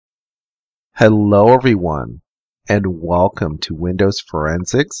Hello everyone, and welcome to Windows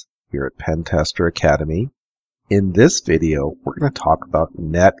Forensics here at Pentester Academy. In this video, we're going to talk about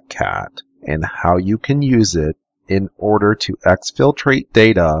netcat and how you can use it in order to exfiltrate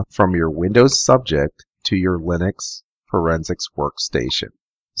data from your Windows subject to your Linux Forensics workstation.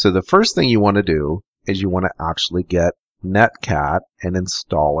 So the first thing you want to do is you want to actually get netcat and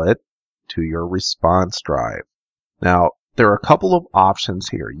install it to your response drive. Now, there are a couple of options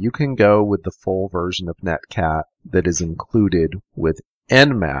here. You can go with the full version of netcat that is included with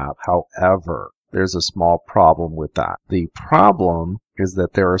Nmap. However, there's a small problem with that. The problem is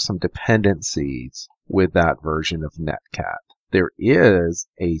that there are some dependencies with that version of netcat. There is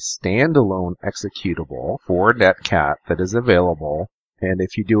a standalone executable for netcat that is available, and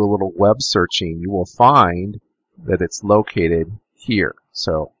if you do a little web searching, you will find that it's located here.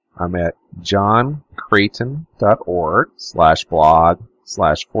 So I'm at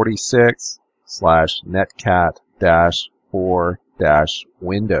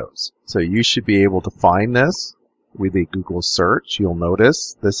johncreighton.org/blog/46/netcat-4-Windows. So you should be able to find this with a Google search. You'll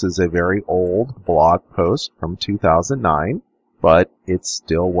notice this is a very old blog post from 2009, but it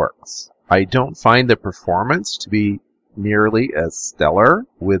still works. I don't find the performance to be nearly as stellar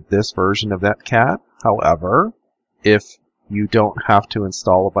with this version of netcat. However, if you don't have to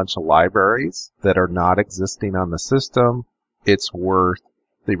install a bunch of libraries that are not existing on the system, it's worth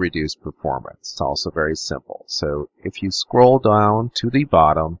the reduced performance. It's also very simple. So if you scroll down to the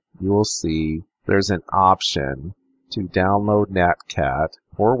bottom, you will see there's an option to download netcat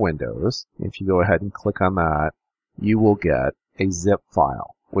for Windows. If you go ahead and click on that, you will get a zip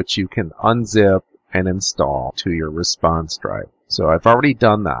file, which you can unzip and install to your response drive. So I've already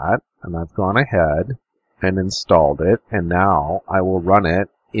done that, and I've gone ahead and installed it, and now I will run it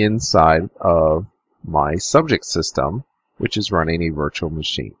inside of my subject system, which is running a virtual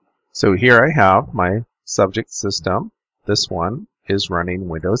machine. So here I have my subject system. This one is running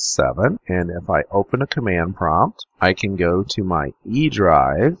Windows 7, and if I open a command prompt, I can go to my E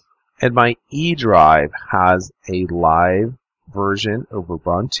drive, and my E drive has a live version of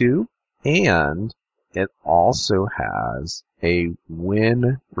Ubuntu, and it also has a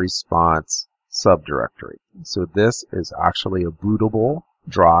Win response subdirectory. So this is actually a bootable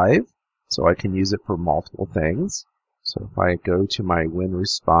drive, so I can use it for multiple things. So if I go to my Win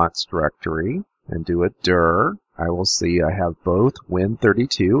response directory and do a dir, I will see I have both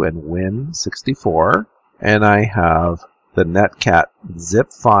Win32 and Win64, and I have the netcat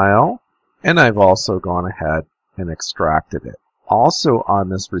zip file, and I've also gone ahead and extracted it. Also on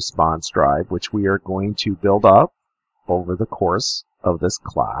this response drive, which we are going to build up over the course of this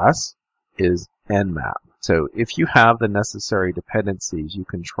class, is Nmap. So if you have the necessary dependencies, you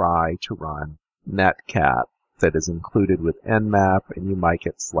can try to run netcat that is included with Nmap, and you might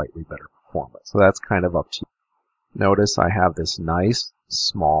get slightly better performance. So that's kind of up to you. Notice I have this nice,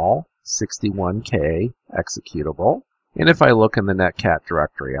 small 61K executable. And if I look in the netcat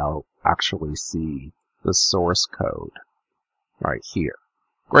directory, I'll actually see the source code right here.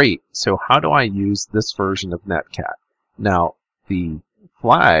 Great. So how do I use this version of netcat? Now, the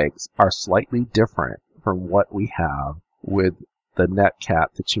flags are slightly different from what we have with the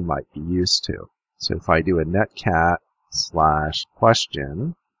netcat that you might be used to. So if I do a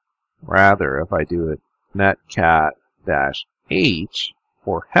netcat/question, rather if I do a netcat-h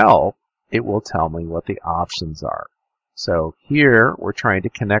for help, it will tell me what the options are. So here we're trying to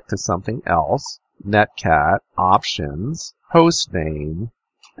connect to something else, netcat, options, hostname,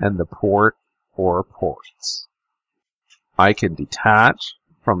 and the port or ports. I can detach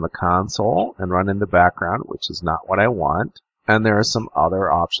from the console and run in the background, which is not what I want, and there are some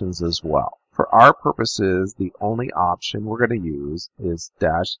other options as well. For our purposes, the only option we're going to use is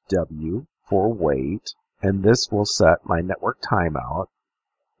 -W for wait, and this will set my network timeout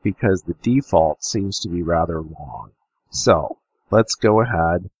because the default seems to be rather long. So let's go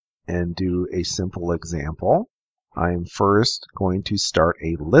ahead and do a simple example. I'm first going to start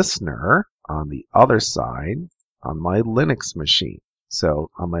a listener on the other side on my Linux machine. So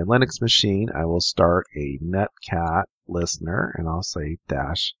on my Linux machine, I will start a netcat listener, and I'll say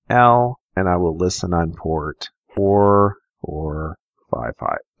 -L, and I will listen on port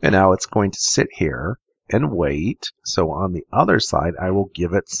 4455. And now it's going to sit here and wait. So on the other side, I will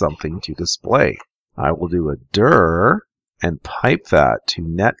give it something to display. I will do a dir and pipe that to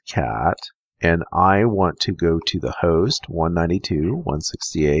netcat, and I want to go to the host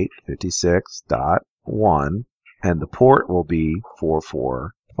 192.168.56.1, and the port will be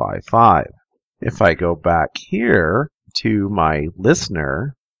 4455. If I go back here to my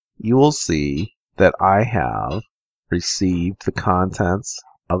listener, you will see that I have received the contents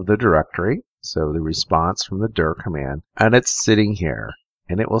of the directory. So the response from the dir command, and it's sitting here.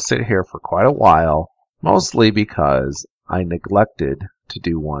 And it will sit here for quite a while, mostly because I neglected to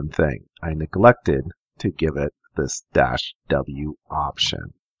do one thing. I neglected to give it this -w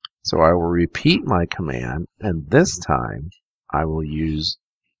option. So I will repeat my command, and this time I will use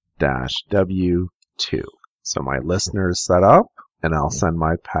 -w2. So my listener is set up, and I'll send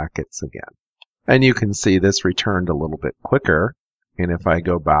my packets again. And you can see this returned a little bit quicker. And if I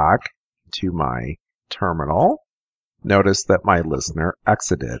go back to my terminal, notice that my listener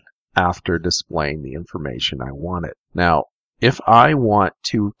exited after displaying the information I wanted. Now, if I want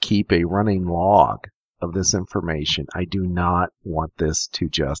to keep a running log of this information, I do not want this to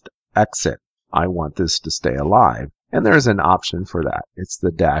just exit. I want this to stay alive. And there's an option for that. It's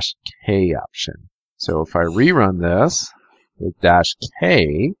the -k option. So if I rerun this with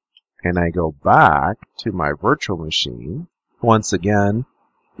 -k and I go back to my virtual machine, once again,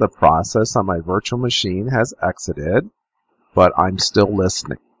 the process on my virtual machine has exited, but I'm still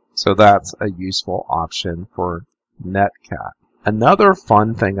listening. So that's a useful option for netcat. Another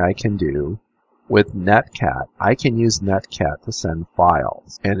fun thing I can do with netcat, I can use netcat to send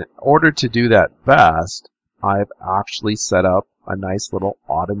files. And in order to do that best, I've actually set up a nice little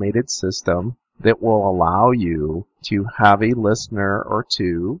automated system that will allow you to have a listener or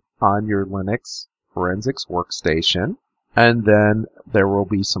two on your Linux forensics workstation. And then there will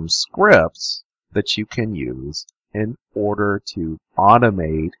be some scripts that you can use in order to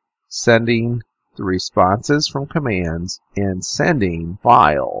automate sending the responses from commands and sending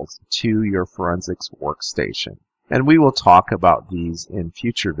files to your forensics workstation. And we will talk about these in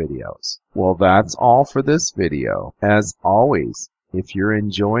future videos. Well, that's all for this video. As always, if you're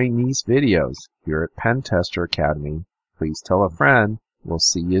enjoying these videos here at Pentester Academy, please tell a friend. We'll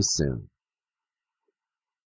see you soon.